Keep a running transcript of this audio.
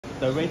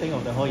the rating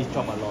of the horse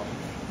dropped a lot.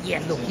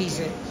 Yeah, look,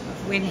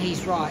 when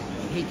he's right,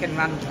 he can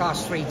run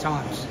class 3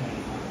 times.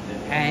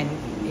 And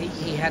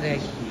he had a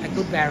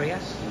good barrier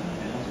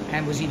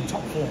and was in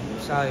top form.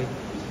 So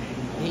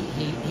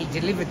he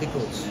delivered the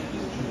goods.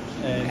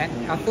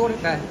 And I thought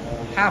at the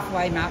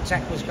halfway mark,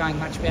 Zach was going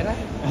much better.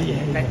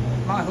 But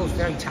my horse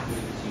very tough.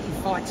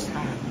 He fights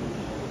hard.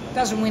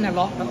 Doesn't win a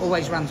lot, but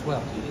always runs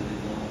well.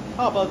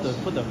 How about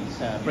put the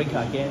brinker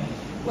again?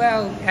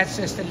 Well, that's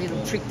just a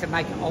little trick to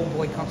make an old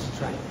boy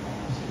concentrate.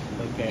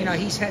 Okay. You know,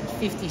 he's had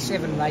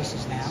 57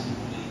 races now,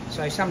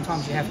 so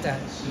sometimes you have to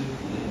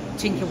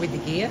tinker with the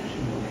gear,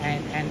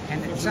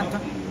 and it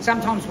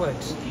sometimes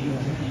works.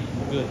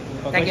 Good.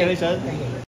 Congratulations. Thank you.